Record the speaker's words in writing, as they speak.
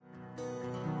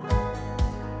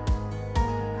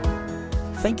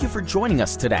Thank you for joining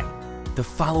us today. The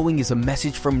following is a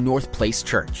message from North Place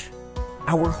Church.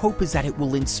 Our hope is that it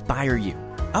will inspire you,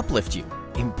 uplift you,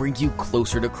 and bring you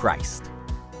closer to Christ.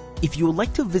 If you would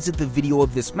like to visit the video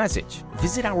of this message,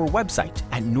 visit our website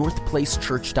at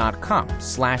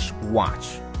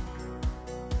northplacechurch.com/watch.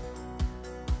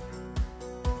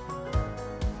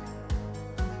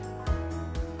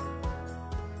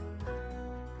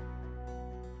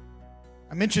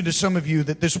 I mentioned to some of you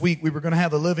that this week we were going to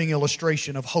have a living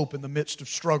illustration of hope in the midst of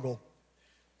struggle.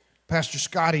 Pastor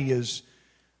Scotty has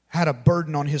had a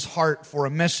burden on his heart for a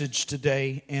message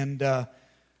today, and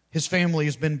his family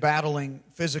has been battling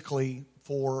physically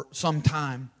for some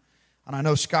time. And I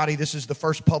know, Scotty, this is the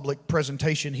first public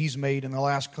presentation he's made in the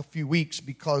last few weeks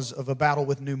because of a battle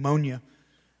with pneumonia.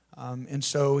 And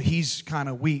so he's kind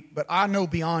of weak. But I know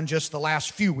beyond just the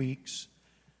last few weeks,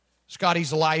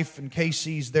 Scotty's life and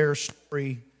Casey's, their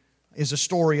story is a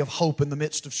story of hope in the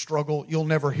midst of struggle. You'll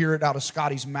never hear it out of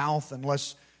Scotty's mouth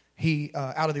unless he,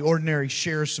 out of the ordinary,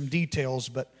 shares some details.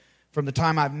 But from the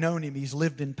time I've known him, he's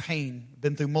lived in pain,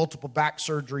 been through multiple back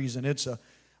surgeries, and it's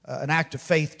an act of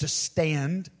faith to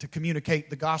stand, to communicate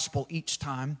the gospel each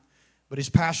time. But his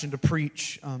passion to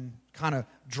preach kind of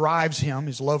drives him.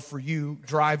 His love for you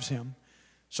drives him.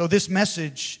 So this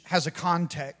message has a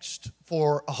context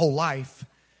for a whole life,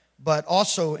 but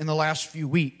also in the last few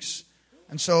weeks.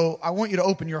 And so I want you to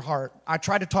open your heart. I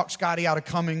tried to talk Scotty out of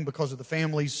coming because of the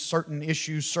family's certain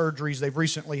issues, surgeries they've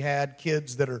recently had,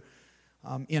 kids that are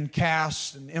in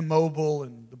casts and immobile,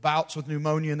 and the bouts with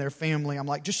pneumonia in their family. I'm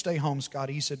like, just stay home,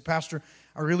 Scotty. He said, Pastor,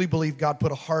 I really believe God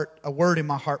put a word in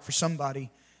my heart for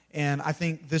somebody, and I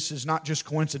think this is not just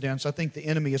coincidence. I think the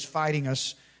enemy is fighting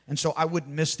us, and so I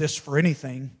wouldn't miss this for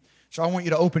anything. So I want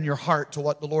you to open your heart to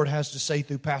what the Lord has to say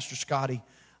through Pastor Scotty.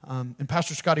 And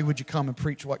Pastor Scotty, would you come and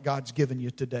preach what God's given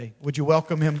you today? Would you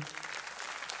welcome him?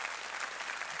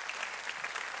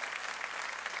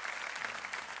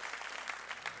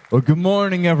 Well, good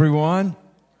morning, everyone.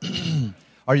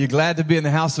 Are you glad to be in the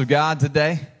house of God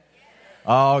today?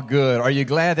 Oh, good. Are you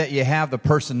glad that you have the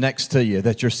person next to you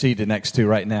that you're seated next to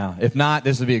right now? If not,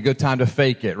 this would be a good time to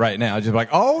fake it right now. Just like,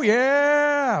 oh,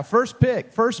 yeah, first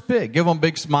pick. Give them a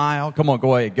big smile. Come on,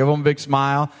 go ahead. Give them a big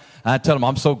smile. I tell them,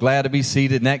 I'm so glad to be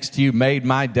seated next to you. Made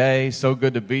my day. So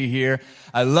good to be here.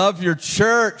 I love your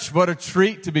church. What a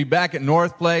treat to be back at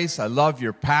North Place. I love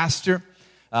your pastor.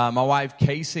 My wife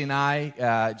Casey and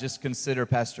I just consider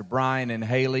Pastor Brian and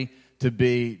Haley to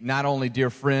be not only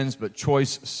dear friends, but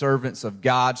choice servants of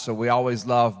God. So we always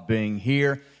love being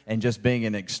here and just being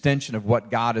an extension of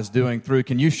what God is doing through.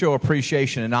 Can you show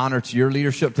appreciation and honor to your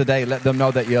leadership today? Let them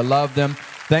know that you love them.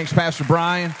 Thanks, Pastor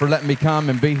Brian, for letting me come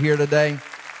and be here today.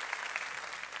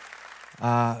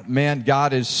 Man,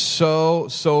 God is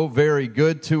so very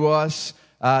good to us.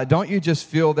 Don't you just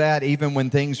feel that even when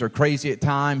things are crazy at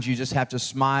times, you just have to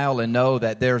smile and know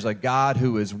that there's a God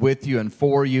who is with you and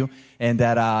for you, and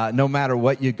that no matter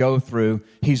what you go through,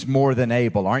 He's more than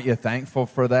able. Aren't you thankful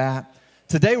for that?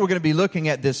 Today we're going to be looking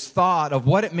at this thought of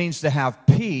what it means to have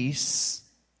peace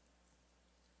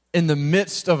in the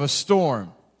midst of a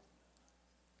storm.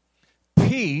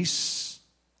 Peace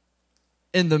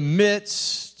in the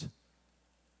midst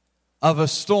of a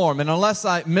storm. And unless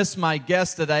I miss my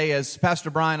guest today, as Pastor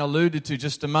Brian alluded to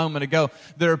just a moment ago,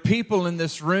 there are people in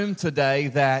this room today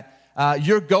that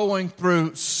you're going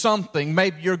through something.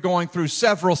 Maybe you're going through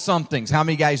several somethings. How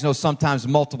many guys know sometimes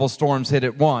multiple storms hit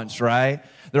at once, right?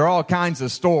 There are all kinds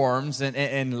of storms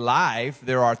in life.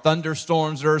 There are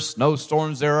thunderstorms, there are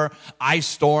snowstorms, there are ice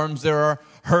storms, there are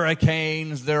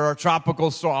hurricanes, there are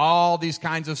tropical storms, all these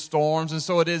kinds of storms. And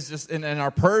so it is just in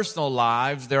our personal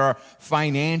lives. There are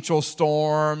financial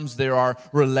storms, there are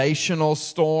relational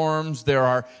storms, there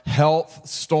are health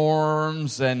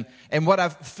storms. And what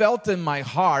I've felt in my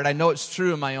heart, I know it's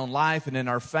true in my own life and in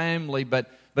our family, but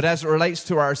as it relates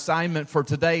to our assignment for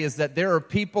today, is that there are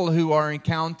people who are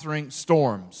encountering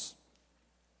storms.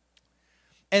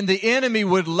 And the enemy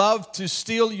would love to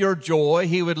steal your joy.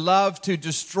 He would love to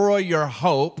destroy your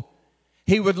hope.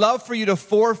 He would love for you to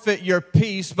forfeit your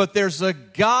peace. But there's a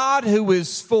God who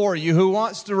is for you, who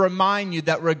wants to remind you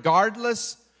that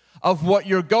regardless of what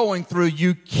you're going through,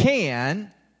 you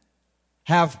can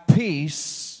have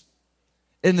peace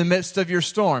in the midst of your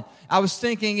storm. I was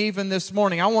thinking even this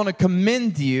morning, I want to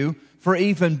commend you for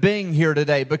even being here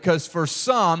today, because for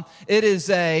some, it is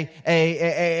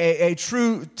a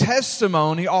true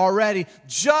testimony already.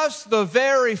 Just the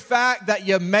very fact that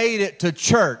you made it to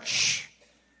church.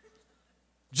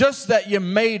 Just that you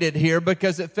made it here,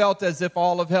 because it felt as if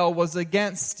all of hell was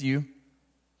against you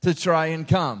to try and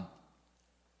come.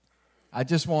 I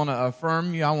just want to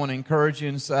affirm you. I want to encourage you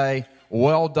and say,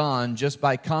 well done, just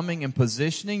by coming and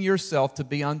positioning yourself to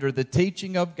be under the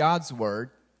teaching of God's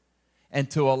Word and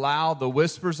to allow the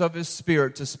whispers of His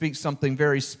Spirit to speak something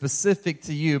very specific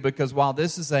to you. Because while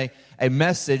this is a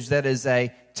message that is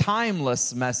a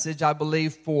timeless message, I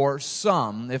believe for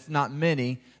some, if not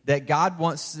many, that God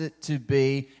wants it to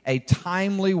be a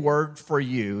timely word for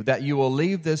you, that you will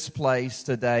leave this place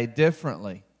today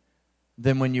differently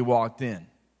than when you walked in.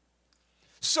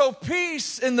 So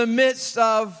peace in the midst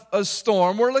of a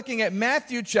storm. We're looking at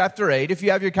Matthew chapter 8. If you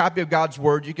have your copy of God's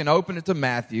Word, you can open it to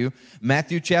Matthew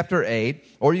chapter 8,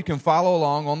 or you can follow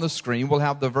along on the screen. We'll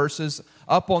have the verses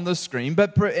up on the screen.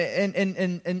 But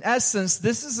in essence,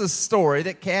 this is a story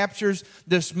that captures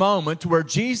this moment where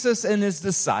Jesus and His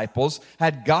disciples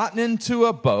had gotten into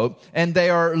a boat and they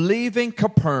are leaving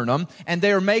Capernaum, and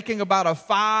they are making about a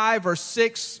 5 or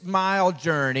 6 mile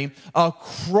journey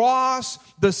across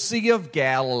the Sea of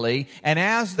Galilee. And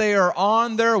as they are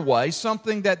on their way,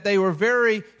 something that they were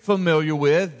very familiar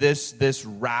with, this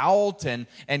route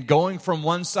and going from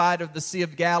one side of the Sea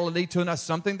of Galilee to another,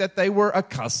 something that they were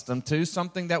accustomed to,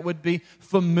 something that would be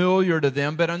familiar to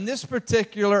them. But on this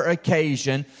particular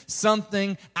occasion,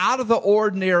 something out of the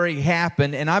ordinary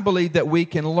happened, and I believe that we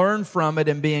can learn from it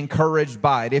and be encouraged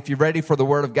by it. If you're ready for the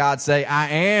Word of God, say, I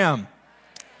am.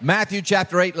 Matthew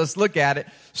chapter 8, let's look at it,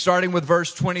 starting with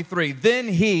verse 23. Then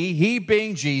he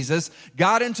being Jesus,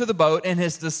 got into the boat, and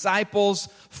His disciples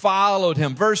followed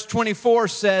Him. Verse 24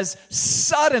 says,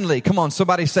 suddenly. Come on,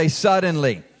 somebody say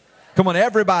suddenly. Come on,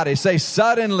 everybody say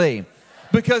suddenly.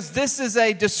 Because this is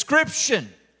a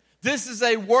description. This is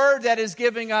a word that is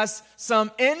giving us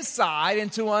some insight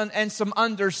into and some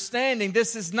understanding.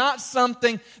 This is not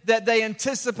something that they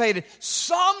anticipated.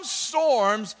 Some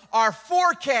storms are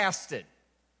forecasted.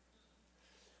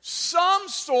 Some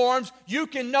storms, you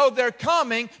can know they're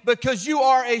coming because you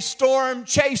are a storm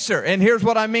chaser. And here's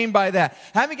what I mean by that.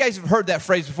 How many guys have heard that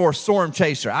phrase before, storm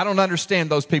chaser? I don't understand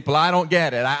those people. I don't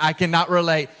get it. I cannot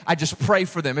relate. I just pray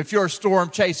for them. If you're a storm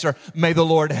chaser, may the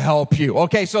Lord help you.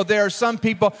 Okay, so there are some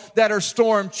people that are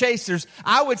storm chasers.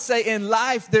 I would say in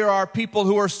life there are people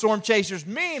who are storm chasers,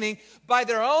 meaning by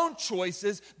their own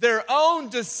choices, their own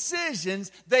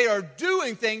decisions, they are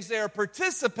doing things, they are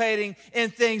participating in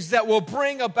things that will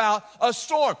bring about a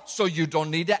storm. So you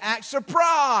don't need to act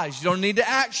surprised. You don't need to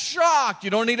act shocked. You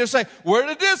don't need to say, where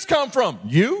did this come from?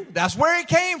 You? That's where it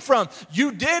came from.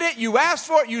 You did it. You asked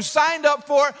for it. You signed up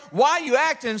for it. Why are you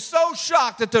acting so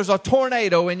shocked that there's a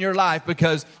tornado in your life?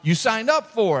 Because you signed up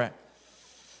for it.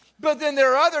 But then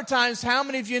there are other times, how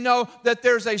many of you know that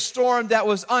there's a storm that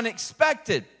was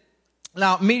unexpected?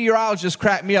 Now, meteorologists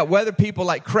crack me up. Weather people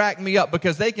crack me up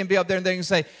because they can be up there and they can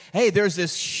say, hey, there's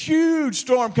this huge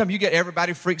storm coming. You get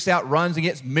everybody freaks out, runs and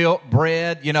gets milk,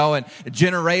 bread, and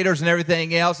generators and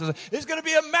everything else. It's going to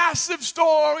be a massive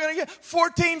storm. We're going to get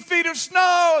 14 feet of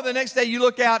snow. The next day you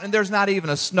look out and there's not even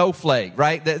a snowflake,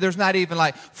 right? There's not even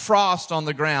frost on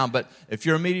the ground. But if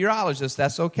you're a meteorologist,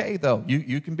 that's okay, though.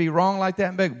 You can be wrong like that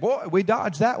and be, boy, we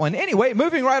dodged that one. Anyway,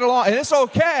 moving right along. And it's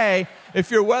okay if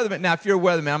you're a weatherman. Now, if you're a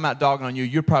weatherman, I'm not dogging on you.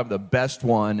 You're probably the best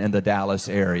one in the Dallas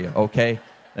area, okay?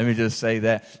 Let me just say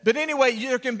that. But anyway,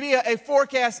 there can be a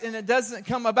forecast and it doesn't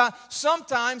come about.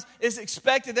 Sometimes it's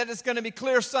expected that it's going to be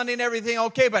clear Sunday and everything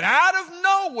okay, but out of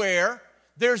nowhere,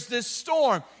 there's this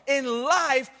storm. In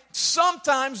life,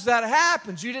 sometimes that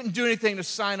happens. You didn't do anything to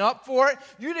sign up for it.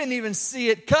 You didn't even see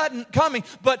it coming,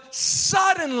 but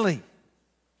suddenly.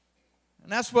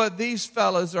 And that's what these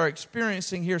fellas are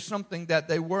experiencing here, something that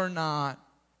they were not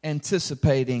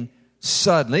anticipating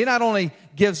suddenly. It not only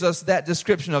gives us that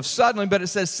description of suddenly, but it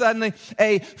says suddenly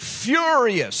a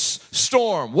furious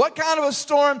storm. What kind of a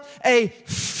storm? A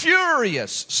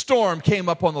furious storm came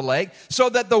up on the lake so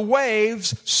that the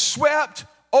waves swept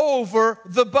over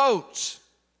the boat.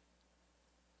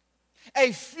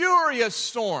 A furious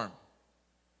storm.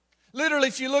 Literally,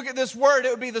 if you look at this word, it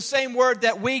would be the same word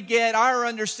that we get our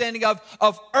understanding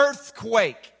of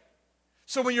earthquake.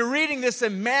 So when you're reading this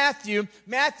in Matthew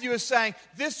is saying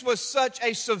this was such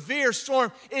a severe storm.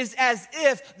 It is as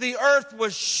if the earth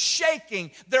was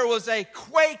shaking. There was a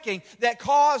quaking that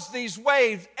caused these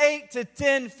waves 8 to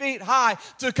 10 feet high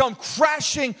to come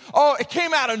crashing. Oh, it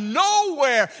came out of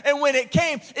nowhere. And when it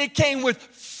came with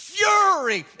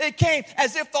fury. It came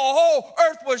as if the whole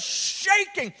earth was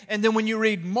shaking. And then when you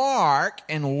read Mark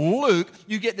and Luke,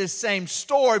 you get this same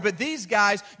story, but these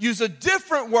guys use a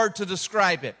different word to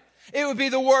describe it. It would be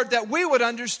the word that we would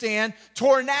understand,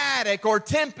 tornadic or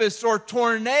tempest or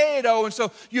tornado. And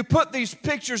so you put these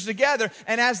pictures together,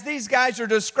 and as these guys are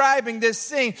describing this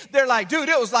scene, they're like, dude,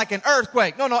 it was like an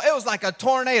earthquake. No, it was like a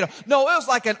tornado. No, it was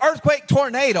like an earthquake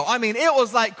tornado. I mean, it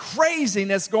was like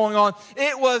craziness going on.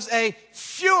 It was a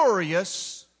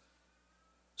furious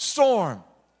storm.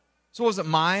 So it wasn't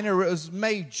minor, it was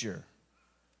major.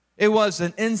 It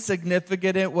wasn't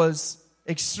insignificant, it was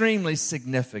extremely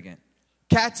significant.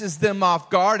 Catches them off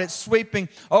guard. It's sweeping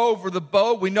over the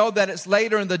boat. We know that it's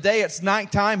later in the day. It's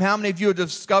nighttime. How many of you have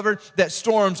discovered that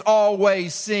storms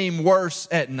always seem worse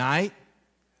at night?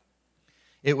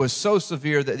 It was so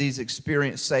severe that these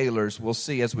experienced sailors, we'll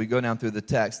see as we go down through the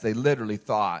text, they literally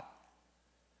thought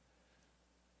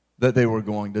that they were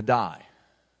going to die.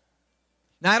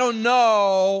 Now, I don't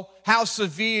know how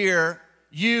severe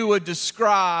you would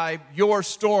describe your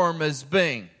storm as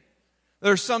being.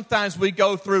 There's sometimes we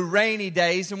go through rainy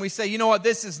days and we say, you know what,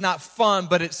 this is not fun,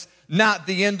 but it's not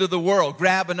the end of the world.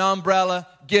 Grab an umbrella,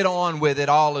 get on with it,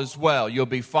 all is well. You'll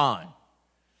be fine.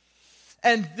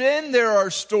 And then there are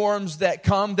storms that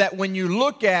come that when you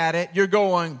look at it, you're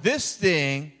going, this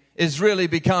thing is really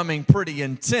becoming pretty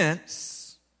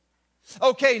intense.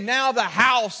 Okay, now the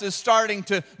house is starting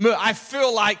to move. I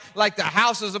feel like the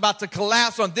house is about to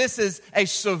collapse on. This is a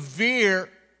severe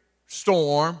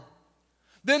storm.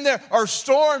 Then there are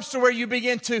storms to where you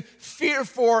begin to fear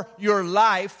for your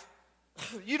life.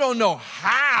 You don't know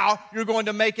how you're going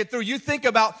to make it through. You think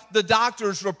about the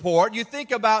doctor's report. You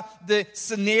think about the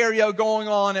scenario going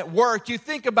on at work. You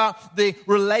think about the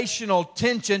relational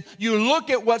tension. You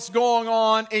look at what's going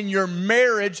on in your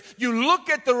marriage. You look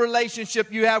at the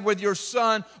relationship you have with your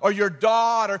son or your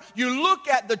daughter. You look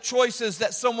at the choices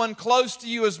that someone close to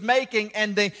you is making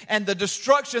and the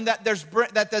destruction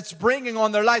that's bringing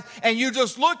on their life. And you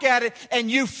just look at it and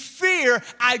you fear,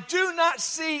 I do not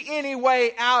see any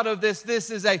way out of this. This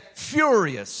is a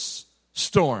furious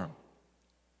storm.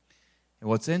 And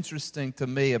what's interesting to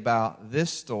me about this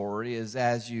story is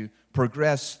as you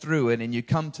progress through it and you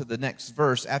come to the next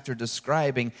verse after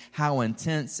describing how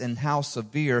intense and how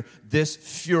severe this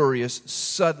furious,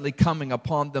 suddenly coming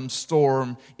upon them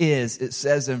storm is. It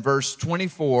says in verse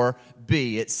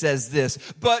 24b, it says this,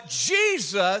 but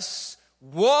Jesus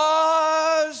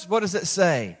was, what does it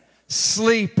say?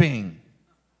 Sleeping.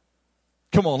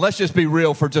 Come on, let's just be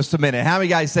real for just a minute. How many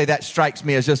guys say that strikes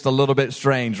me as just a little bit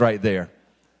strange right there?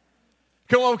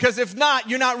 Come on, because if not,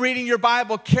 you're not reading your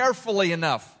Bible carefully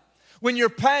enough. When you're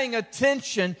paying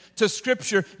attention to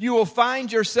Scripture, you will find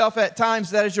yourself at times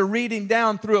that as you're reading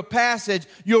down through a passage,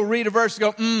 you'll read a verse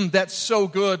and go, that's so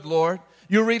good, Lord.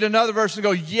 You'll read another verse and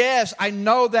go, yes, I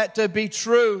know that to be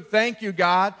true. Thank you,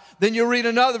 God. Then you'll read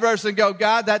another verse and go,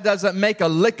 God, that doesn't make a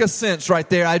lick of sense right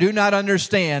there. I do not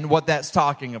understand what that's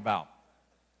talking about.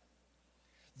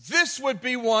 This would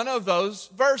be one of those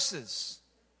verses.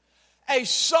 A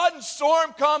sudden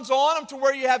storm comes on them to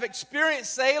where you have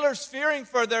experienced sailors fearing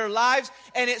for their lives,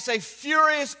 and it's a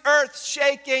furious,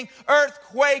 earth-shaking,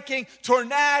 earthquaking,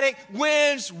 tornadic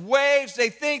winds, waves. They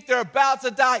think they're about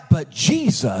to die. But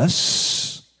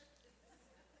Jesus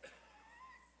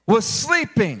was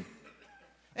sleeping.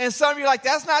 And some of you are like,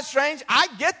 that's not strange. I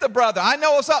get the brother. I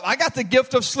know what's up. I got the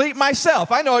gift of sleep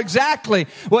myself. I know exactly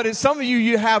what it is. Some of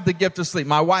you have the gift of sleep.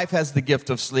 My wife has the gift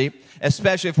of sleep,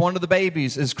 especially if one of the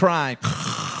babies is crying.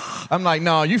 I'm like,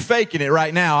 no, you faking it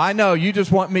right now. I know you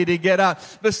just want me to get up.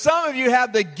 But some of you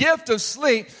have the gift of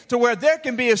sleep to where there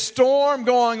can be a storm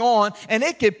going on and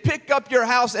it can pick up your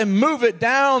house and move it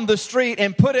down the street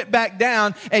and put it back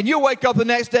down. And you wake up the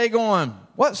next day going,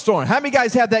 what storm? How many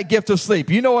guys have that gift of sleep?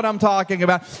 You know what I'm talking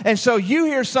about. And so you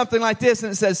hear something like this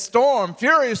and it says storm,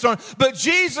 furious storm, but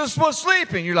Jesus was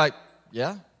sleeping. You're like,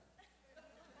 yeah.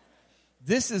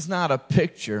 This is not a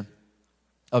picture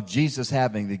of Jesus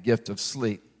having the gift of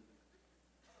sleep.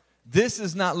 This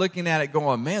is not looking at it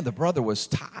going, man, the brother was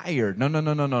tired.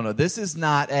 No. This is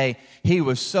not he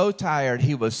was so tired,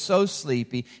 he was so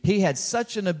sleepy, he had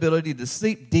such an ability to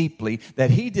sleep deeply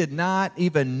that he did not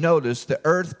even notice the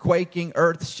earth-quaking,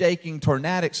 earth-shaking,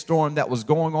 tornadic storm that was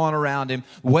going on around him,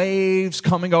 waves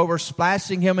coming over,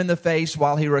 splashing him in the face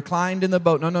while he reclined in the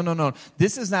boat. No.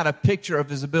 This is not a picture of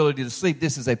his ability to sleep.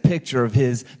 This is a picture of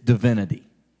his divinity.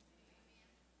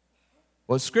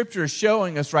 What Scripture is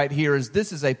showing us right here is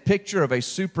this is a picture of a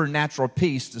supernatural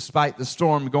peace despite the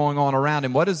storm going on around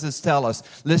him. What does this tell us?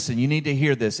 Listen, you need to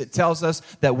hear this. It tells us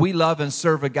that we love and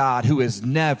serve a God who is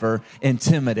never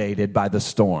intimidated by the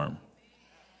storm.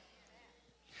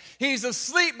 He's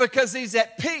asleep because he's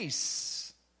at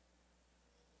peace.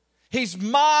 He's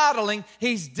modeling,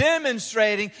 he's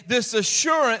demonstrating this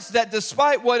assurance that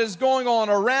despite what is going on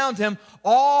around him,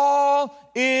 all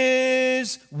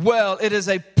is well. It is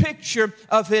a picture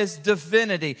of his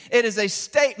divinity. It is a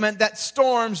statement that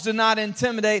storms do not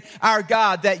intimidate our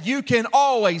God, that you can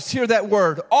always, hear that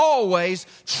word, always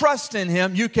trust in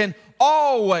him. You can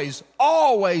always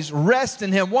rest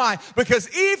in him. Why? Because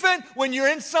even when you're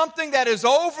in something that is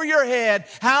over your head,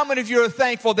 how many of you are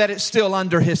thankful that it's still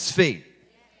under his feet?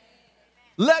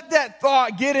 Let that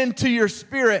thought get into your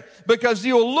spirit, because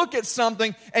you'll look at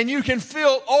something and you can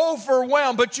feel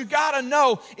overwhelmed. But you got to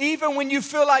know, even when you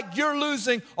feel like you're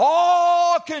losing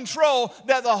all control,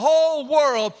 that the whole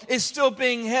world is still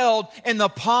being held in the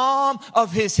palm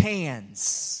of his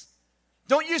hands.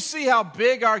 Don't you see how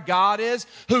big our God is,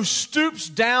 who stoops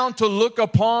down to look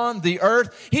upon the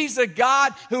earth? He's a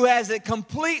God who has it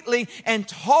completely and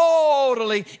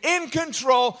totally in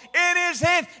control in his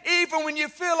hands. Even when you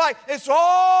feel like it's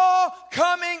all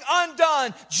coming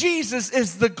undone, Jesus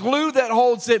is the glue that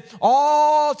holds it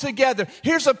all together.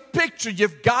 Here's a picture.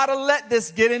 You've got to let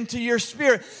this get into your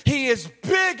spirit. He is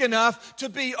big enough to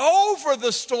be over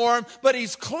the storm, but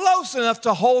he's close enough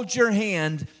to hold your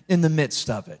hand in the midst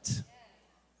of it.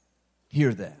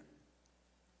 Hear that.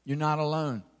 You're not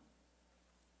alone.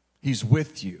 He's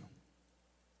with you.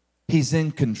 He's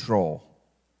in control.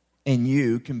 And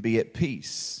you can be at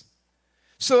peace.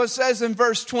 So it says in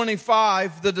verse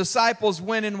 25, the disciples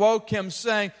went and woke him,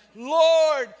 saying,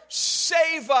 Lord,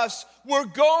 save us. We're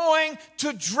going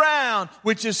to drown,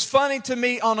 which is funny to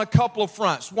me on a couple of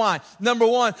fronts. Why? Number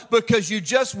one, because you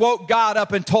just woke God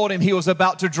up and told him he was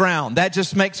about to drown. That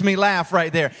just makes me laugh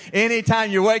right there. Anytime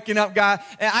you're waking up, God,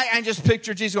 and I just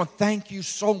picture Jesus going, thank you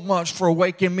so much for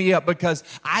waking me up, because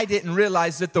I didn't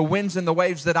realize that the winds and the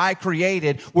waves that I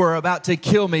created were about to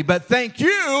kill me. But thank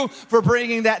you for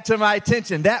bringing that to my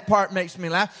attention. That part makes me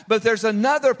laugh. But there's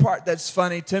another part that's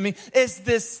funny to me. It's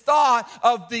this thought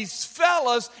of these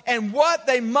fellas and what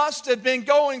they must have been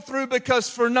going through, because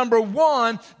for number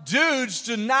one, dudes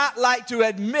do not like to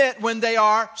admit when they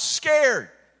are scared.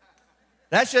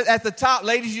 That's just at the top.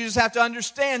 Ladies, you just have to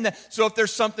understand that. So if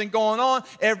there's something going on,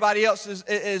 everybody else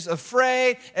is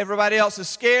afraid. Everybody else is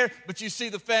scared. But you see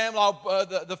the family,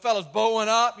 the fellas bowing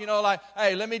up, like,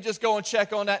 hey, let me just go and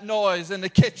check on that noise in the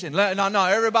kitchen. No,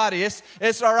 everybody,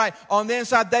 it's all right. On the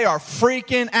inside, they are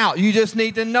freaking out. You just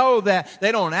need to know that.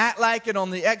 They don't act like it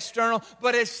on the external,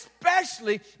 but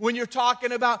especially when you're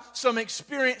talking about some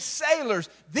experienced sailors.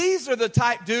 These are the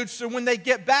type dudes, so when they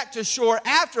get back to shore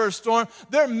after a storm,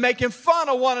 they're making fun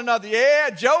of one another.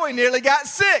 Yeah, Joey nearly got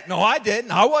sick. No, I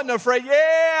didn't. I wasn't afraid.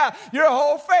 Yeah, your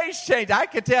whole face changed. I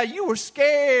could tell you were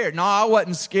scared. No, I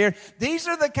wasn't scared. These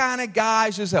are the kind of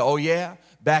guys who say, oh yeah,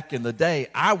 back in the day,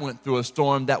 I went through a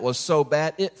storm that was so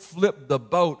bad, it flipped the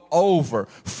boat over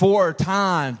 4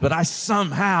 times, but I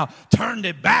somehow turned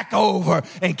it back over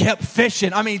and kept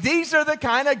fishing. I mean, these are the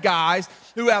kind of guys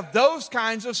who have those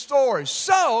kinds of stories.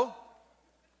 So,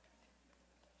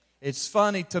 it's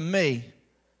funny to me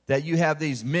that you have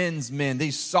these men's men,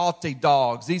 these salty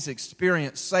dogs, these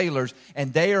experienced sailors,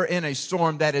 and they are in a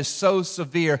storm that is so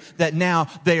severe that now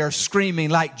they are screaming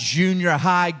like junior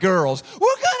high girls, we're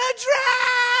going to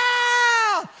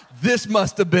drown! This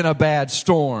must have been a bad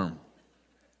storm.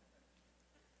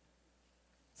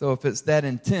 So if it's that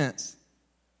intense,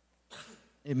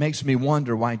 it makes me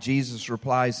wonder why Jesus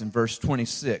replies in verse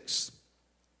 26,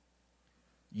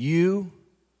 you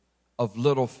of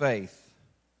little faith,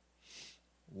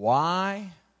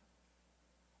 why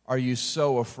are you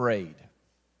so afraid?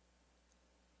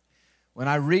 When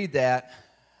I read that,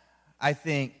 I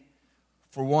think,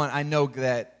 for one, I know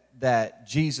that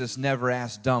Jesus never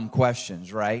asked dumb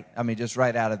questions, right? I mean, just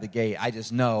right out of the gate. I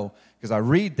just know, because I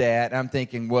read that, and I'm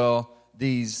thinking, well,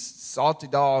 these salty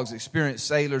dogs, experienced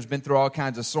sailors, been through all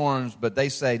kinds of storms, but they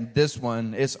say, this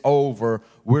one, it's over.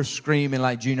 We're screaming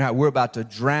like junior high. We're about to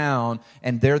drown,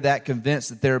 and they're that convinced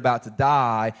that they're about to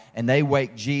die, and they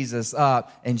wake Jesus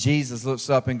up, and Jesus looks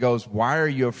up and goes, why are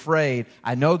you afraid?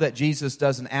 I know that Jesus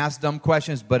doesn't ask dumb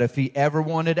questions, but if he ever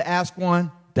wanted to ask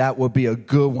one, that would be a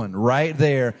good one right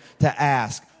there to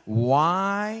ask.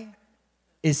 Why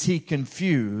is he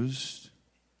confused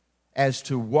as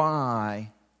to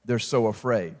why they're so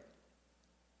afraid?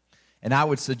 And I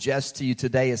would suggest to you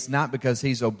today, it's not because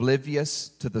he's oblivious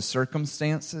to the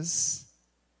circumstances.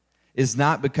 It's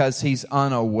not because he's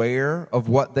unaware of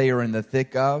what they are in the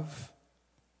thick of.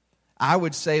 I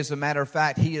would say, as a matter of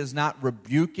fact, he is not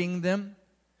rebuking them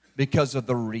because of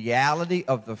the reality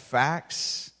of the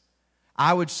facts.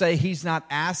 I would say he's not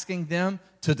asking them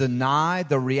to deny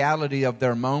the reality of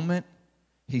their moment.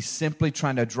 He's simply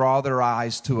trying to draw their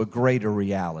eyes to a greater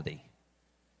reality.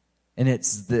 And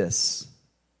it's this.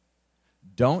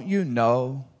 Don't you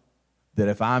know that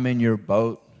if I'm in your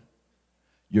boat,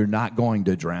 you're not going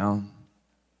to drown?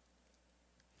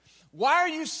 Why are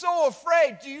you so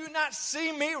afraid? Do you not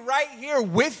see me right here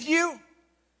with you?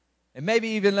 And maybe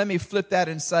even let me flip that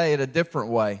and say it a different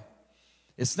way.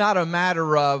 It's not a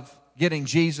matter of getting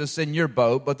Jesus in your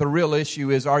boat, but the real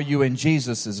issue is, are you in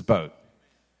Jesus' boat?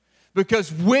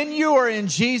 Because when you are in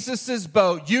Jesus'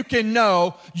 boat, you can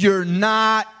know you're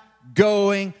not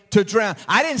going to drown.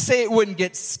 I didn't say it wouldn't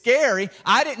get scary.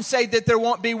 I didn't say that there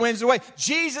won't be winds and waves.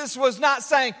 Jesus was not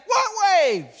saying, what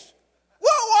waves?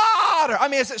 What water? I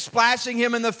mean, is it splashing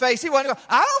him in the face? He wasn't going,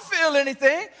 I don't feel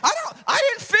anything. I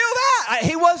didn't feel that.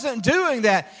 He wasn't doing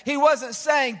that. He wasn't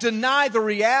saying deny the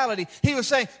reality. He was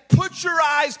saying put your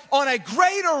eyes on a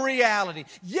greater reality.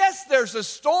 Yes, there's a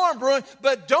storm brewing,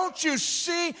 but don't you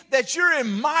see that you're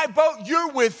in my boat? You're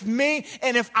with me.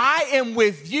 And if I am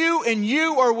with you and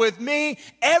you are with me,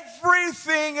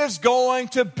 everything is going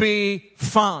to be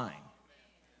fine.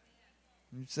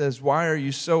 He says, why are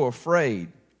you so afraid?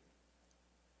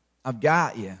 I've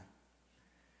got you.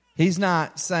 He's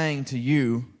not saying to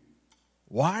you,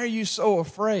 why are you so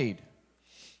afraid?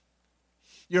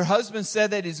 Your husband said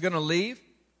that he's going to leave.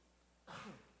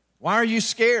 Why are you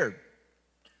scared?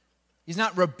 He's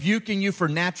not rebuking you for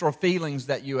natural feelings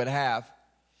that you would have.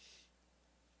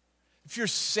 If you're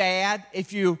sad,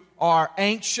 if you are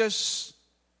anxious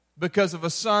because of a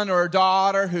son or a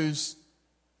daughter who's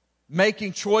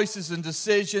making choices and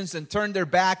decisions and turn their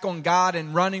back on God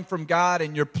and running from God,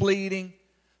 and you're pleading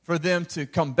for them to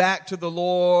come back to the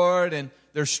Lord, and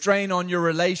there's strain on your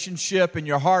relationship and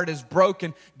your heart is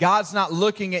broken, God's not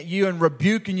looking at you and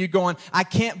rebuking you going, I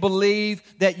can't believe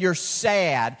that you're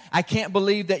sad. I can't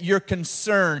believe that you're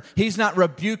concerned. He's not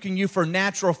rebuking you for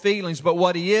natural feelings, but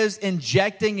what he is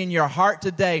injecting in your heart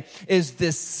today is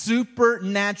this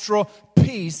supernatural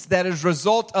peace that is a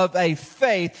result of a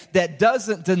faith that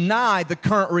doesn't deny the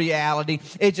current reality.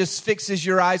 It just fixes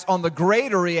your eyes on the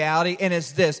greater reality, and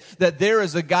it's this, that there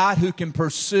is a God who can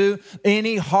pursue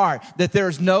any heart, that there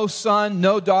is no son,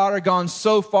 no daughter gone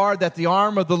so far that the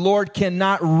arm of the Lord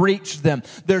cannot reach them.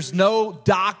 There's no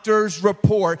doctor's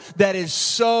report that is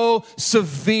so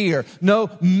severe, no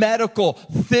medical,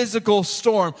 physical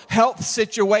storm, health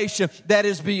situation that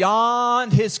is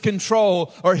beyond his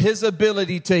control or his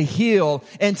ability to heal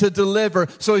and to deliver.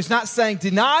 So he's not saying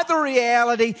deny the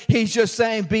reality. He's just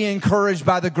saying be encouraged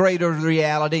by the greater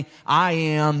reality. I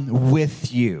am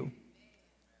with you.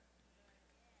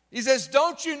 He says,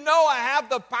 don't you know I have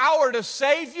the power to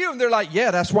save you? And they're like,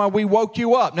 yeah, that's why we woke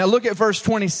you up. Now look at verse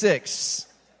 26.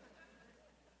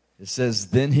 It says,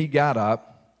 then he got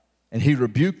up and he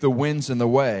rebuked the winds and the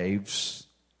waves,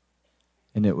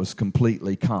 and it was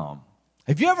completely calm.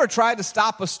 Have you ever tried to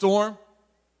stop a storm?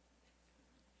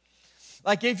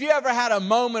 Like, if you ever had a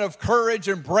moment of courage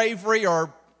and bravery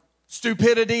or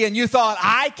stupidity and you thought,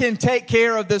 I can take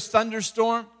care of this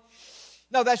thunderstorm?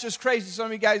 No, that's just crazy. Some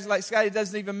of you guys are like, Scotty, it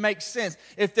doesn't even make sense.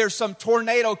 If there's some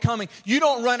tornado coming, you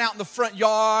don't run out in the front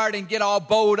yard and get all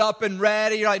bowed up and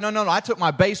ready. You're like, no, I took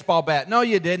my baseball bat. No,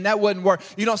 you didn't. That wouldn't work.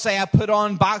 You don't say, I put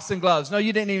on boxing gloves. No,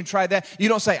 you didn't even try that. You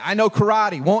don't say, I know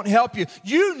karate. Won't help you.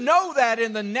 You know that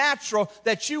in the natural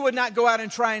that you would not go out and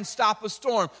try and stop a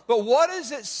storm. But what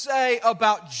does it say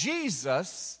about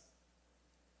Jesus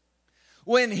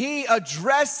when he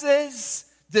addresses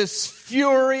this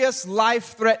furious,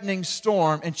 life-threatening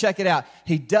storm? And check it out.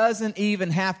 He doesn't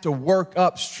even have to work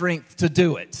up strength to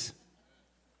do it.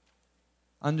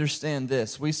 Understand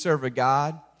this. We serve a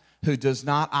God who does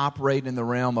not operate in the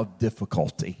realm of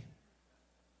difficulty.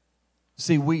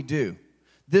 See, we do.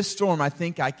 This storm I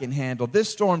think I can handle. This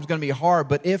storm's going to be hard,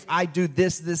 but if I do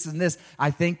this, this, and this,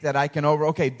 I think that I can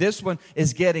okay, this one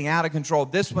is getting out of control.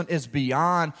 This one is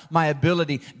beyond my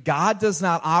ability. God does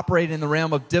not operate in the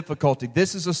realm of difficulty.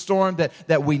 This is a storm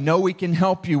that we know we can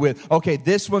help you with. Okay,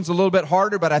 this one's a little bit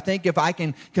harder, but I think if I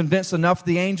can convince enough of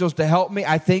the angels to help me,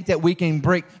 I think that we can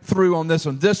break through on this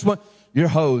one. This one, you're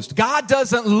hosed. God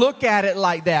doesn't look at it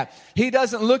like that. He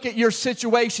doesn't look at your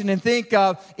situation and think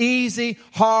of easy,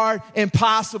 hard,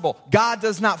 impossible. God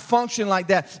does not function like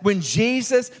that. When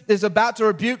Jesus is about to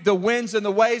rebuke the winds and the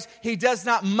waves, he does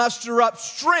not muster up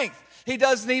strength. He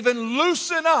doesn't even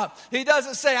loosen up. He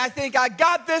doesn't say, I think I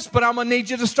got this, but I'm going to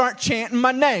need you to start chanting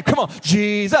my name. Come on,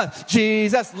 Jesus,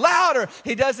 Jesus, louder.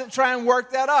 He doesn't try and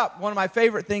work that up. One of my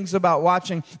favorite things about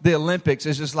watching the Olympics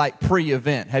is just like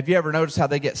pre-event. Have you ever noticed how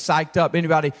they get psyched up?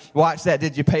 Anybody watch that?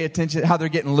 Did you pay attention to how they're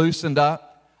getting loosened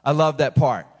up? I love that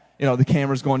part. You know, the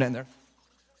camera's going down there.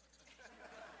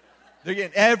 They're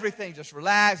getting everything just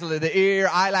relaxed, the ear,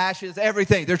 eyelashes,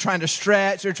 everything. They're trying to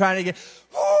stretch. They're trying to get,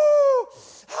 whoo,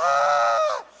 ah.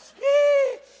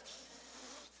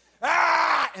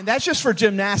 And that's just for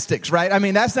gymnastics, right? I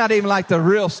mean, that's not even like the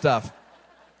real stuff.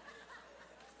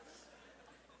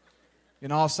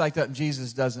 All psyched up, and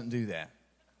Jesus doesn't do that.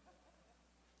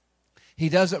 He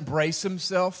doesn't brace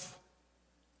himself.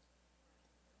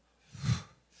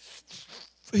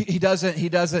 He doesn't,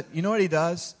 you know what he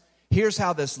does? Here's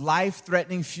how this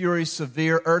life-threatening, fury,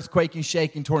 severe, earthquaking,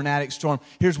 shaking, tornadic storm,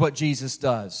 here's what Jesus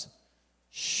does.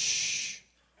 Shh.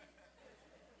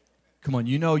 Come on,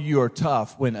 you are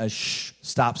tough when a shh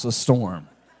stops a storm.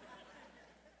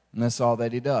 And that's all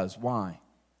that he does. Why?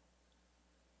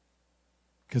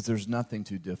 Because there's nothing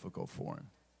too difficult for him.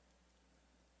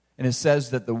 And it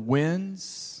says that the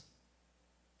winds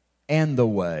and the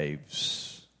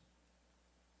waves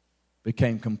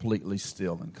became completely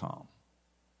still and calm.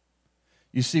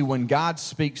 You see, when God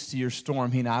speaks to your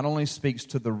storm, he not only speaks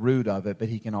to the root of it, but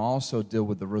he can also deal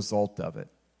with the result of it.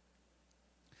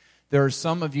 There are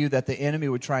some of you that the enemy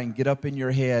would try and get up in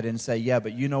your head and say, yeah,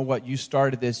 but you know what? You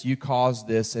started this, you caused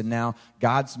this, and now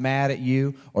God's mad at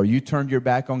you, or you turned your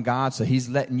back on God, so he's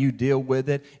letting you deal with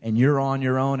it, and you're on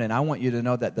your own. And I want you to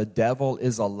know that the devil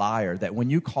is a liar, that when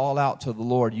you call out to the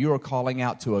Lord, you are calling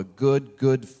out to a good,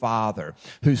 good Father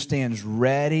who stands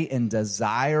ready and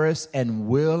desirous and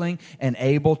willing and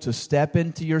able to step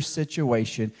into your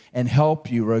situation and help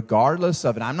you regardless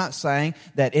of it. I'm not saying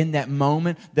that in that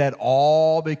moment that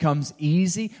all becomes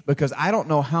easy, because I don't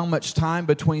know how much time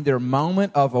between their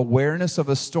moment of awareness of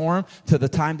a storm to the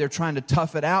time they're trying to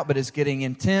tough it out, but it's getting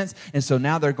intense. And so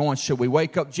now they're going, should we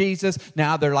wake up Jesus?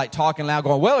 Now they're like talking loud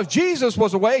going, well, if Jesus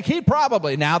was awake, he'd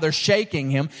probably. Now they're shaking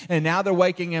him, and now they're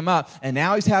waking him up, and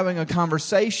now he's having a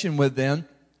conversation with them.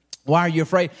 Why are you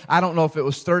afraid? I don't know if it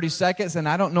was 30 seconds, and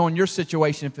I don't know in your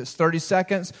situation if it's 30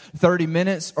 seconds, 30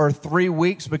 minutes, or 3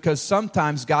 weeks, because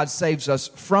sometimes God saves us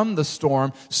from the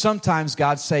storm. Sometimes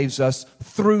God saves us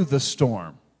through the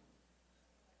storm.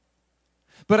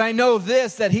 But I know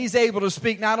this, that he's able to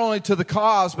speak not only to the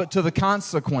cause, but to the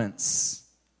consequence.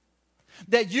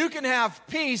 That you can have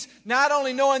peace, not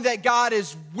only knowing that God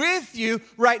is with you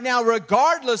right now,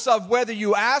 regardless of whether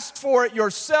you asked for it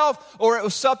yourself or it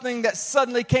was something that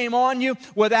suddenly came on you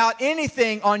without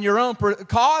anything on your own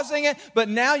causing it. But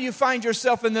now you find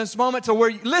yourself in this moment to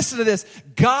where, listen to this,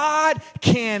 God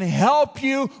can help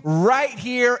you right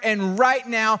here and right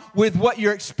now with what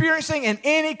you're experiencing and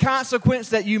any consequence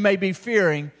that you may be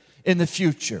fearing in the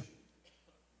future.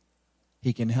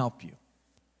 He can help you.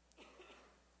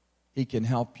 He can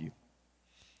help you.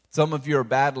 Some of you are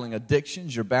battling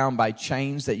addictions. You're bound by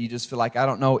chains that you just feel like, I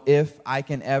don't know if I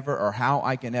can ever or how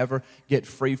I can ever get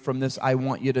free from this. I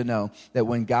want you to know that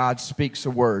when God speaks a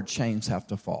word, chains have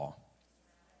to fall.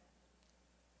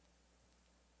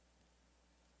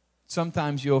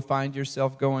 Sometimes you'll find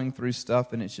yourself going through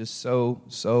stuff and it's just so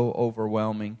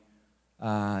overwhelming.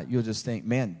 You'll just think,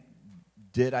 man,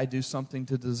 did I do something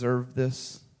to deserve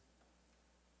this?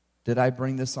 Did I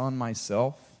bring this on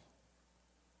myself?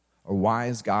 Or why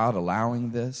is God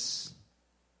allowing this?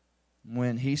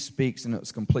 When he speaks and it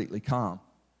was completely calm.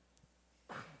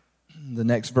 The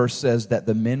next verse says that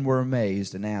the men were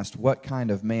amazed and asked, what kind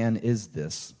of man is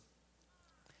this?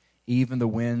 Even the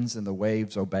winds and the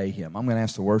waves obey him. I'm going to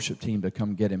ask the worship team to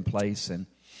come get in place.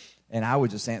 And I would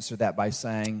just answer that by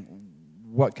saying,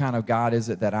 what kind of God is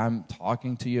it that I'm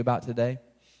talking to you about today?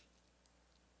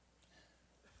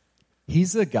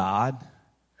 He's a God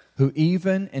who,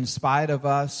 even in spite of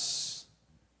us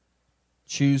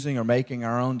choosing or making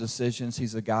our own decisions,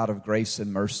 he's a God of grace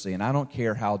and mercy. And I don't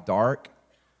care how dark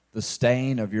the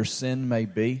stain of your sin may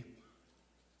be,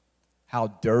 how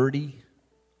dirty,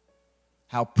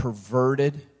 how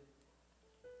perverted,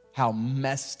 how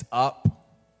messed up,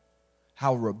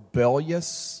 how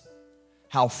rebellious,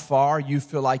 how far you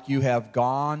feel like you have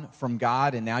gone from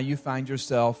God, and now you find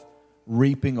yourself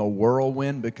reaping a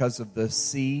whirlwind because of the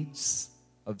seeds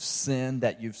of sin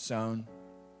that you've sown.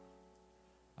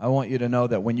 I want you to know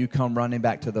that when you come running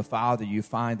back to the Father, you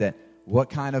find that what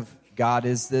kind of God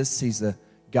is this? He's a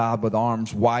God with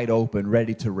arms wide open,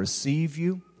 ready to receive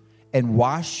you and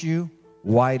wash you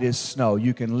white as snow.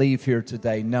 You can leave here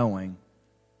today knowing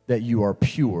that you are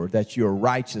pure, that your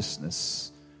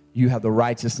righteousness, you have the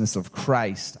righteousness of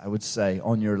Christ, I would say,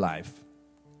 on your life.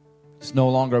 It's no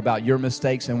longer about your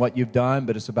mistakes and what you've done,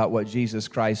 but it's about what Jesus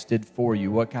Christ did for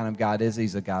you. What kind of God is he?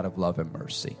 He's a God of love and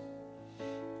mercy.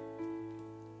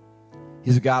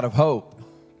 He's a God of hope.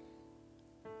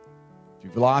 If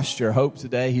you've lost your hope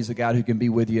today, he's a God who can be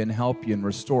with you and help you and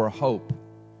restore hope.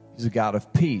 He's a God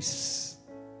of peace.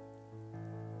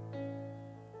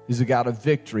 He's a God of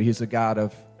victory. He's a God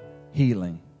of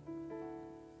healing.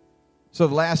 So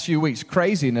the last few weeks,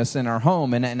 craziness in our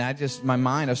home, and I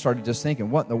started just thinking,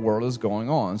 what in the world is going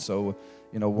on? So,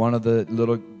 one of the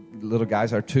little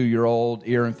guys, our 2-year-old,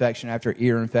 ear infection after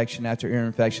ear infection after ear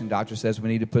infection. Doctor says we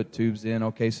need to put tubes in.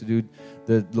 Okay, so do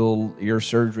the little ear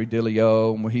surgery,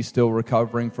 dealio, and he's still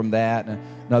recovering from that. And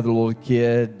another little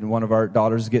kid, and one of our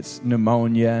daughters gets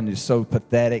pneumonia, and it's so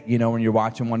pathetic, when you're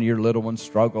watching one of your little ones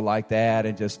struggle like that,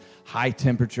 and just high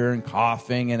temperature and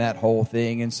coughing and that whole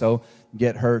thing. And so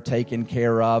get her taken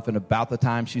care of, and about the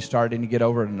time she's starting to get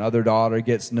over it, another daughter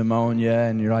gets pneumonia,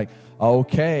 and you're like,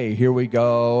 okay, here we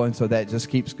go. And so that just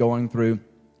keeps going through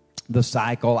the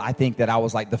cycle. I think that I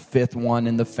was like the 5th one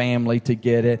in the family to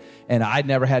get it, and I'd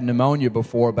never had pneumonia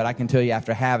before, but I can tell you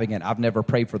after having it, I've never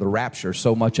prayed for the rapture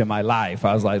so much in my life.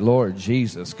 I was like, Lord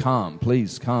Jesus, come,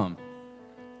 please come.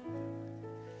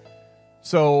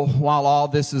 So while all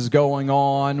this is going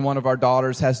on, one of our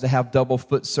daughters has to have double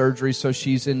foot surgery, so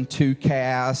she's in 2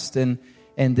 casts,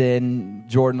 and then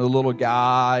Jordan, the little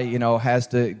guy, has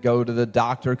to go to the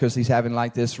doctor because he's having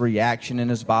like this reaction in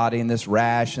his body and this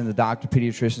rash. And the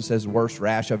pediatrician says, worst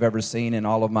rash I've ever seen in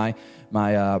all of my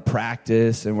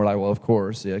practice. And we're like, well, of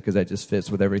course, yeah, because that just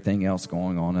fits with everything else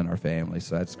going on in our family.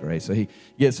 So that's great. So he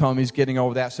gets home, he's getting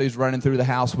over that. So he's running through the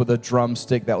house with a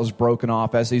drumstick that was broken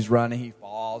off. As he's running, he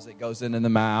falls, it goes into the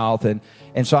mouth.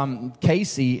 And so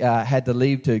Casey had to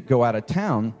leave to go out of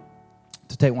town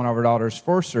to take one of our daughters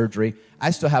for surgery. I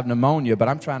still have pneumonia, but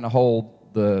I'm trying to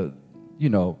hold dear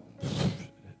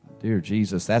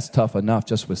Jesus, that's tough enough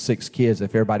just with 6 kids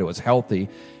if everybody was healthy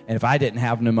and if I didn't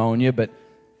have pneumonia. But,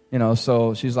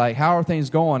 so she's like, how are things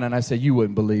going? And I said, you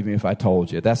wouldn't believe me if I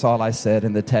told you. That's all I said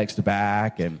in the text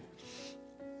back. And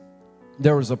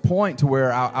there was a point to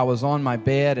where I was on my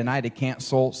bed and I had to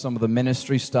cancel some of the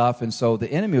ministry stuff. And so the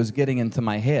enemy was getting into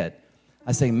my head.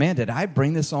 I say, man, did I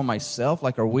bring this on myself?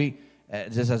 Like, are we...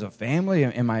 just as a family,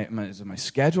 is my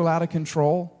schedule out of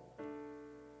control?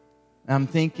 And I'm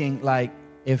thinking, like,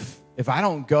 if I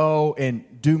don't go and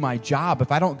do my job,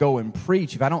 if I don't go and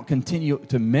preach, if I don't continue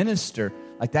to minister,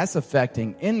 like that's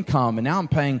affecting income. And now I'm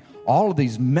paying all of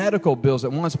these medical bills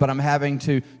at once, but I'm having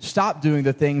to stop doing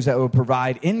the things that would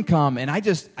provide income. And I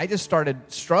just started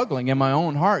struggling in my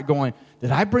own heart, going, did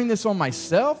I bring this on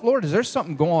myself? Lord, is there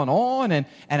something going on? And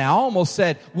I almost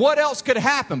said, what else could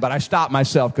happen? But I stopped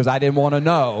myself because I didn't want to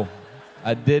know.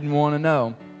 I didn't want to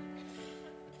know.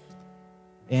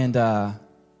 And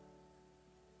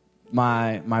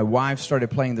my wife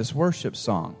started playing this worship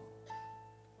song.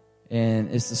 And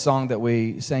it's the song that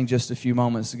we sang just a few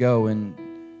moments ago, and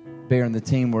Bear and the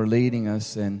team were leading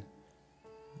us. And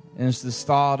it's this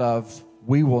thought of,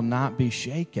 we will not be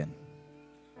shaken,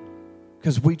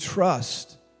 because we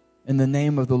trust in the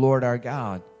name of the Lord our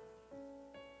God.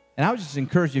 And I would just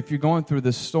encourage you, if you're going through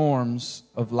the storms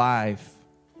of life,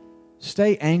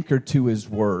 stay anchored to His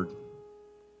Word.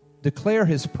 Declare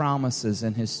His promises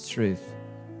and His truth.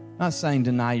 I'm not saying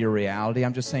deny your reality.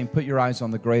 I'm just saying put your eyes on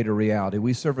the greater reality.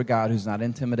 We serve a God who's not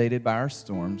intimidated by our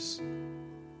storms.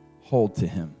 Hold to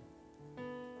Him.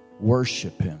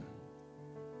 Worship Him.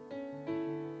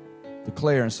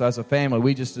 Declare. And so as a family,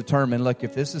 we just determined, look,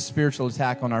 if this is a spiritual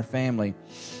attack on our family,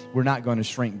 we're not going to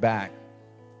shrink back.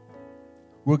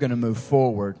 We're going to move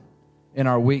forward. In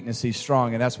our weakness, He's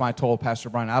strong. And that's why I told Pastor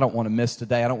Brian, I don't want to miss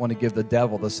today. I don't want to give the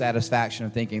devil the satisfaction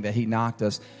of thinking that he knocked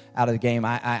us out of the game.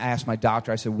 I asked my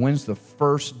doctor, I said, when's the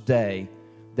first day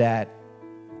that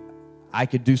I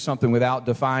could do something without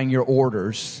defying your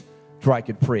orders to where I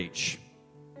could preach?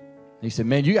 He said,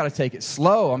 man, you got to take it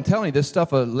slow. I'm telling you, this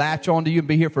stuff will latch onto you and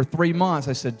be here for 3 months.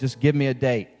 I said, just give me a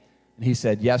date. And he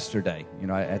said, yesterday.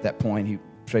 At that point, he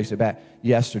traced it back,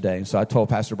 yesterday. And so I told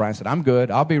Pastor Brian, I said, I'm good.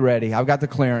 I'll be ready. I've got the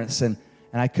clearance. And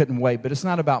I couldn't wait. But it's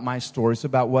not about my story. It's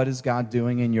about what is God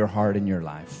doing in your heart and your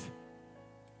life.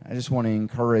 I just want to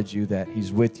encourage you that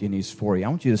He's with you and He's for you. I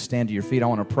want you to stand to your feet. I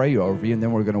want to pray over you, and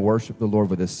then we're going to worship the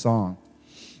Lord with this song.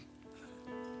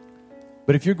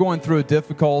 But if you're going through a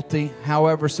difficulty,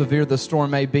 however severe the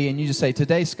storm may be, and you just say,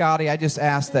 today, Scotty, I just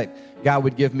ask that God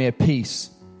would give me a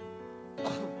peace.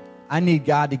 I need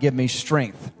God to give me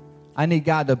strength. I need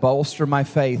God to bolster my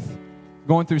faith.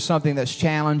 Going through something that's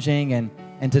challenging,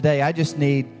 and today I just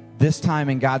need this time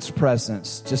in God's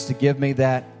presence just to give me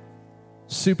that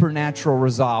supernatural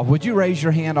resolve. Would you raise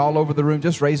your hand all over the room?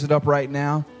 Just raise it up right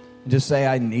now and just say,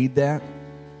 I need that.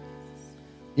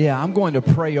 Yeah, I'm going to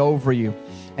pray over you.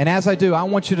 And as I do, I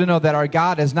want you to know that our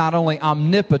God is not only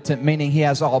omnipotent, meaning He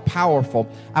has all powerful.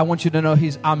 I want you to know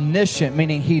He's omniscient,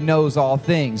 meaning He knows all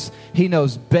things. He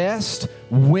knows best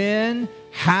when,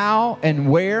 how and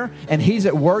where, and He's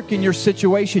at work in your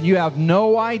situation. You have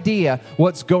no idea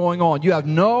what's going on. You have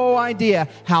no idea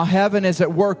how heaven is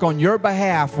at work on your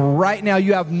behalf right now.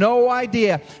 You have no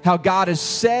idea how God is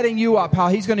setting you up, how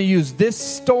He's going to use this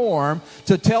storm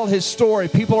to tell His story.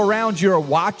 People around you are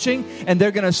watching, and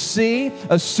they're going to see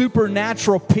a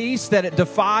supernatural peace that it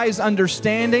defies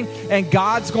understanding, and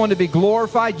God's going to be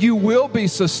glorified. You will be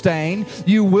sustained.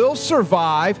 You will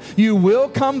survive. You will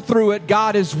come through it.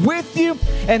 God is with you,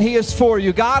 and He is for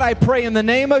you. God, I pray in the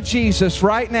name of Jesus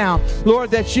right now,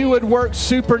 Lord, that you would work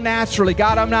supernaturally.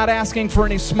 God, I'm not asking for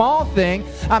any small thing.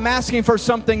 I'm asking for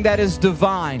something that is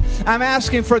divine. I'm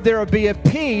asking for there would be a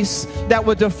peace that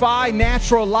would defy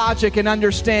natural logic and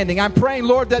understanding. I'm praying,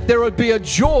 Lord, that there would be a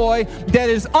joy that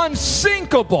is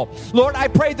unsinkable. Lord, I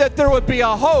pray that there would be a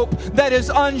hope that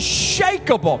is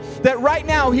unshakable. That right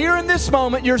now, here in this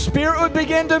moment, your Spirit would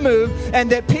begin to move, and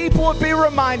that people would be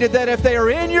reminded that if they are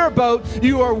in your boat,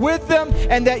 you are with them,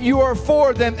 and that you are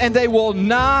for them, and they will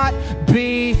not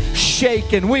be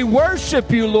shaken. We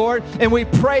worship you, Lord, and we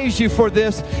praise you for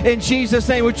this in Jesus'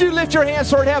 name. Would you lift your hands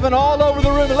toward heaven all over the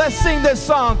room, and let's sing this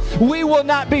song, We Will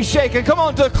Not Be Shaken. Come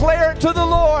on, declare it to the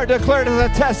Lord. Declare it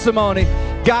as a testimony.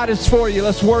 God is for you.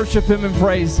 Let's worship Him and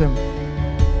praise Him.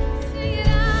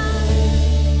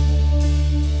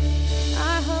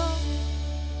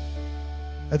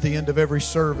 At the end of every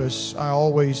service, I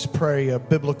always pray a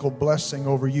biblical blessing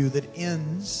over you that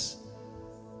ends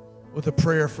with a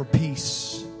prayer for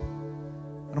peace.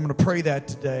 And I'm going to pray that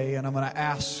today, and I'm going to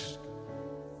ask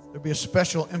there'll be a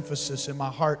special emphasis in my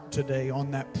heart today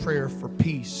on that prayer for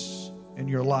peace in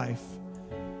your life.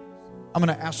 I'm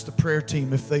going to ask the prayer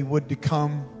team if they would to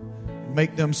come and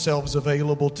make themselves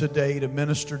available today to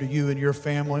minister to you and your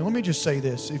family. Let me just say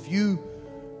this. If you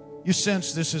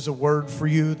sense this is a word for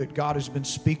you, that God has been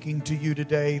speaking to you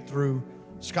today through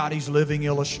Scotty's living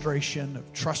illustration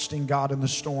of trusting God in the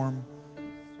storm,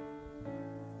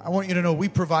 I want you to know we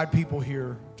provide people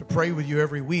here to pray with you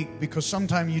every week, because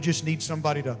sometimes you just need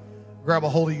somebody to grab a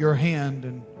hold of your hand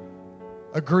and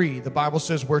agree. The Bible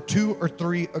says where 2 or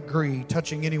 3 agree,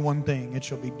 touching any one thing, it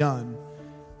shall be done.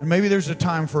 And maybe there's a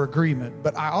time for agreement.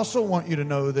 But I also want you to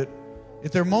know that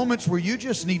if there are moments where you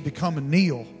just need to come and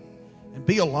kneel and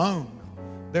be alone,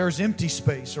 there's empty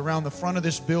space around the front of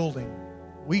this building,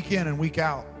 week in and week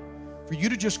out, for you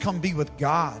to just come be with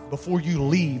God before you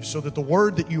leave, so that the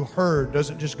word that you heard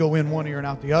doesn't just go in one ear and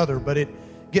out the other, but it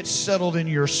gets settled in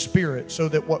your spirit, so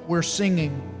that what we're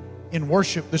singing in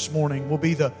worship this morning will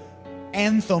be the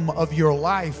anthem of your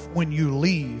life when you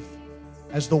leave,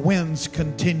 as the winds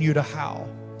continue to howl.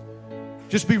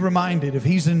 Just be reminded, if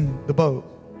He's in the boat,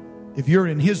 if you're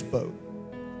in His boat,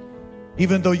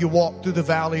 even though you walk through the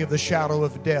valley of the shadow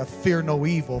of death, fear no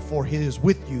evil, for He is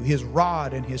with you. His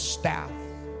rod and His staff,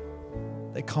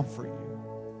 they comfort you.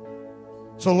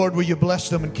 So, Lord, will you bless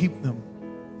them and keep them?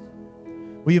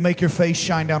 Will you make your face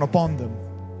shine down upon them?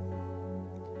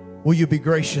 Will you be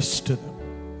gracious to them?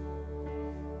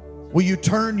 Will you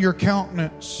turn your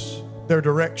countenance their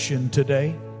direction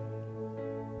today?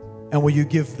 And will you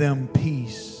give them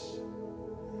peace?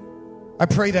 I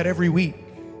pray that every week.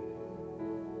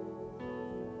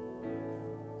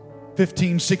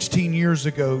 15, 16 years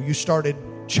ago, you started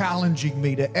challenging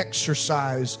me to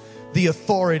exercise the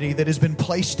authority that has been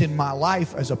placed in my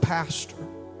life as a pastor.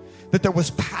 That there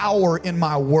was power in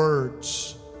my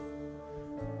words.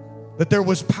 That there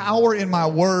was power in my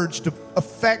words to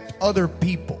affect other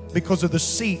people because of the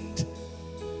seat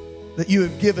that you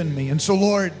have given me. And so,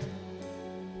 Lord,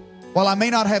 while I may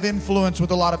not have influence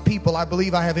with a lot of people, I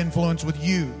believe I have influence with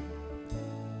you.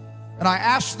 And I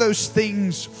ask those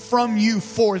things from you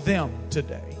for them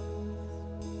today.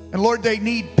 And Lord, they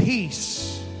need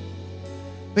peace.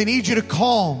 They need you to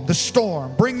calm the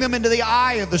storm. Bring them into the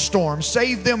eye of the storm.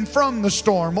 Save them from the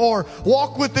storm, or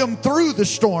walk with them through the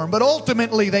storm. But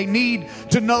ultimately, they need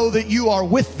to know that you are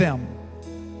with them.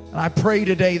 And I pray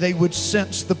today they would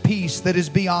sense the peace that is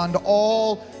beyond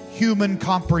all human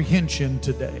comprehension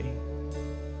today.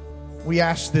 We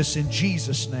ask this in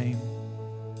Jesus' name.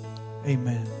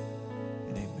 Amen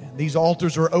and amen. These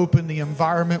altars are open. The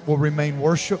environment will remain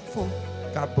worshipful.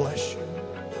 God bless you.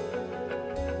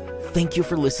 Thank you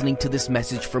for listening to this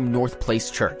message from North Place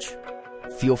Church.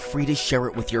 Feel free to share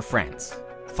it with your friends.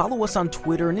 Follow us on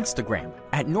Twitter and Instagram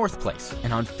at North Place,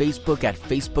 and on Facebook at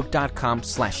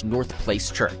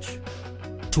facebook.com/NorthPlaceChurch.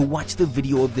 To watch the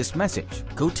video of this message,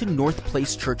 go to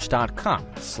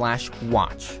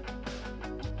northplacechurch.com/watch.